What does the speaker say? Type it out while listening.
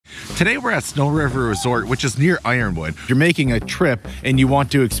Today we're at SnowRiver Resort, which is near Ironwood. If you're making a trip and you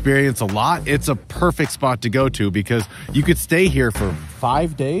want to experience a lot, it's a perfect spot to go to because you could stay here for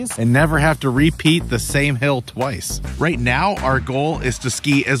 5 days and never have to repeat the same hill twice. Right now, our goal is to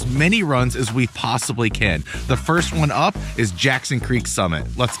ski as many runs as we possibly can. The first one up is Jackson Creek Summit.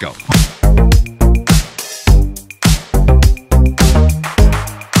 Let's go.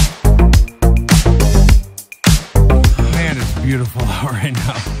 Man, it's beautiful out right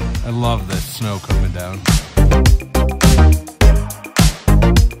now. I love this snow coming down.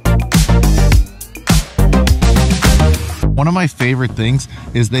 One of my favorite things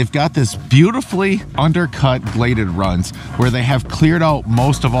is they've got this beautifully undercut gladed runs where they have cleared out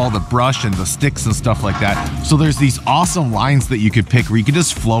most of all the brush and the sticks and stuff like that. So there's these awesome lines that you could pick where you can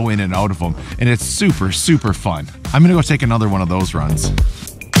just flow in and out of them. And it's super, super fun. I'm gonna go take another one of those runs.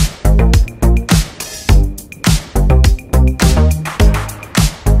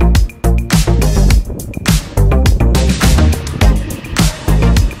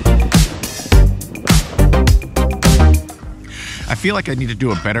 I feel like I need to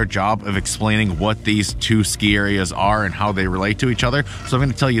do a better job of explaining what these two ski areas are and how they relate to each other, so I'm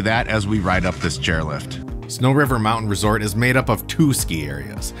going to tell you that as we ride up this chairlift. SnowRiver Mountain Resort is made up of 2 ski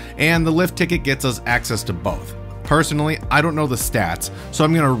areas, and the lift ticket gets us access to both. Personally, I don't know the stats, so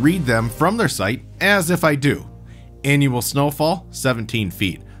I'm going to read them from their site as if I do. Annual snowfall, 17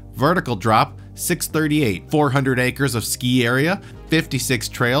 feet. Vertical drop, 638. 400 acres of ski area, 56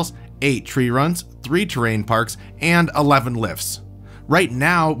 trails, 8 tree runs, 3 terrain parks, and 11 lifts. Right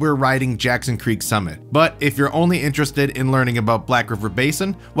now, we're riding Jackson Creek Summit, but if you're only interested in learning about Black River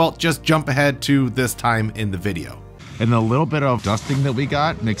Basin, well, just jump ahead to this time in the video. And the little bit of dusting that we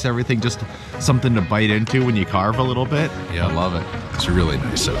got makes everything just something to bite into when you carve a little bit. Yeah, I love it. It's really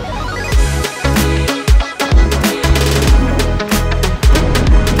nice out.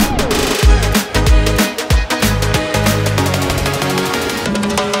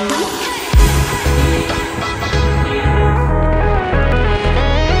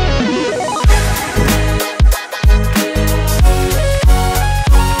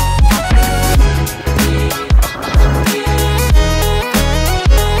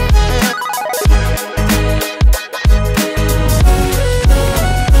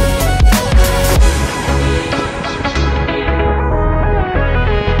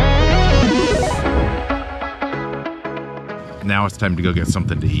 Now it's time to go get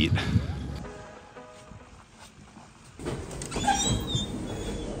something to eat. I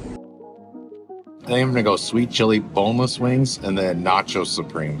think I'm gonna go sweet chili boneless wings and then nacho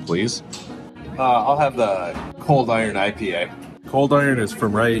supreme, please. I'll have the Cold Iron IPA. Cold Iron is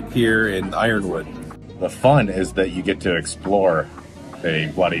from right here in Ironwood. The fun is that you get to explore a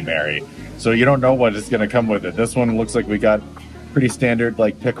Bloody Mary. So you don't know what is gonna come with it. This one looks like we got pretty standard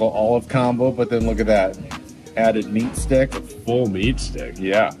like pickle olive combo, but then look at that. Added meat stick. A full meat stick.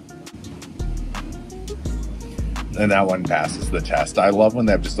 Yeah. And that one passes the test. I love when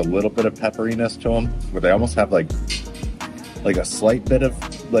they have just a little bit of pepperiness to them, where they almost have like a slight bit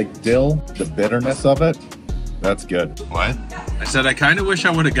of like dill, the bitterness of it. That's good. What? I said I kind of wish I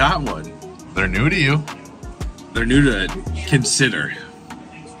would have got one. They're new to you. They're new to consider.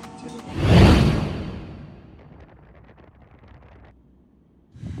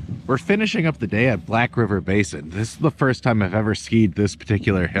 We're finishing up the day at Black River Basin. This is the first time I've ever skied this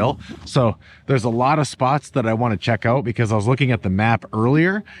particular hill. So there's a lot of spots that I want to check out because I was looking at the map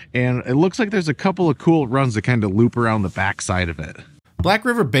earlier and it looks like there's a couple of cool runs that kind of loop around the backside of it. Black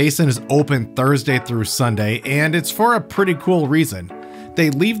River Basin is open Thursday through Sunday and it's for a pretty cool reason. They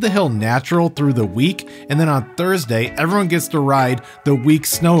leave the hill natural through the week and then on Thursday, everyone gets to ride the week's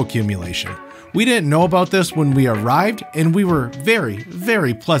snow accumulation. We didn't know about this when we arrived, and we were very,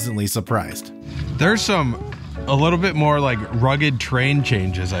 very pleasantly surprised. There's a little bit more like rugged terrain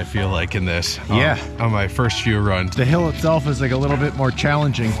changes, I feel like, in this. Yeah. On my first few runs. The hill itself is like a little bit more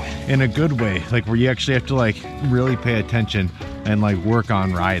challenging in a good way, like where you actually have to like really pay attention and like work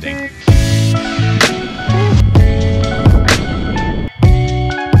on riding.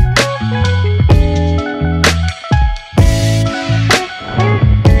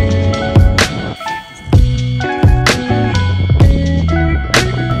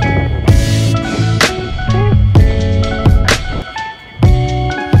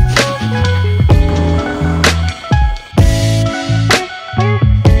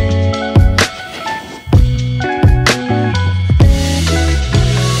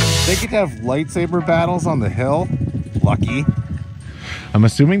 Have lightsaber battles on the hill. Lucky. I'm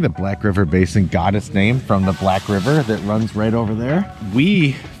assuming the Black River Basin got its name from the Black River that runs right over there.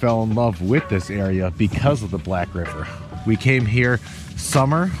 We fell in love with this area because of the Black River. We came here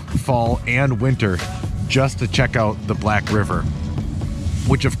summer, fall, and winter just to check out the Black River,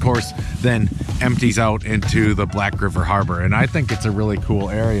 which of course then empties out into the Black River Harbor. And I think it's a really cool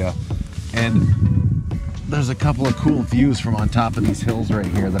area. And there's a couple of cool views from on top of these hills right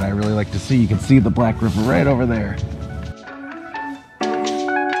here that I really like to see. You can see the Black River right over there.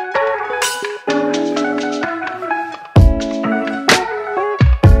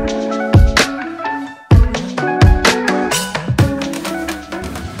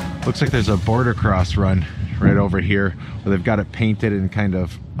 Looks like there's a border cross run right over here where they've got it painted and kind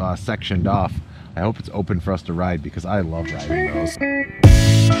of sectioned off. I hope it's open for us to ride because I love riding those.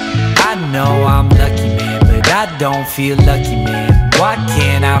 I know I'm lucky, man, but I don't feel lucky, man. Why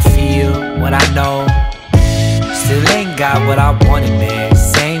can't I feel what I know? Still ain't got what I wanted, man.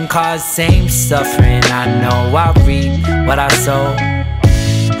 Same cause, same suffering. I know I reap what I sow.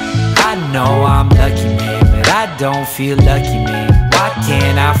 I know I'm lucky, man, but I don't feel lucky, man. Why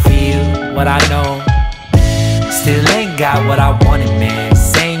can't I feel what I know? Still ain't got what I wanted, man.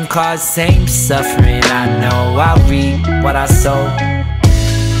 Same cause, same suffering. I know I reap what I sow.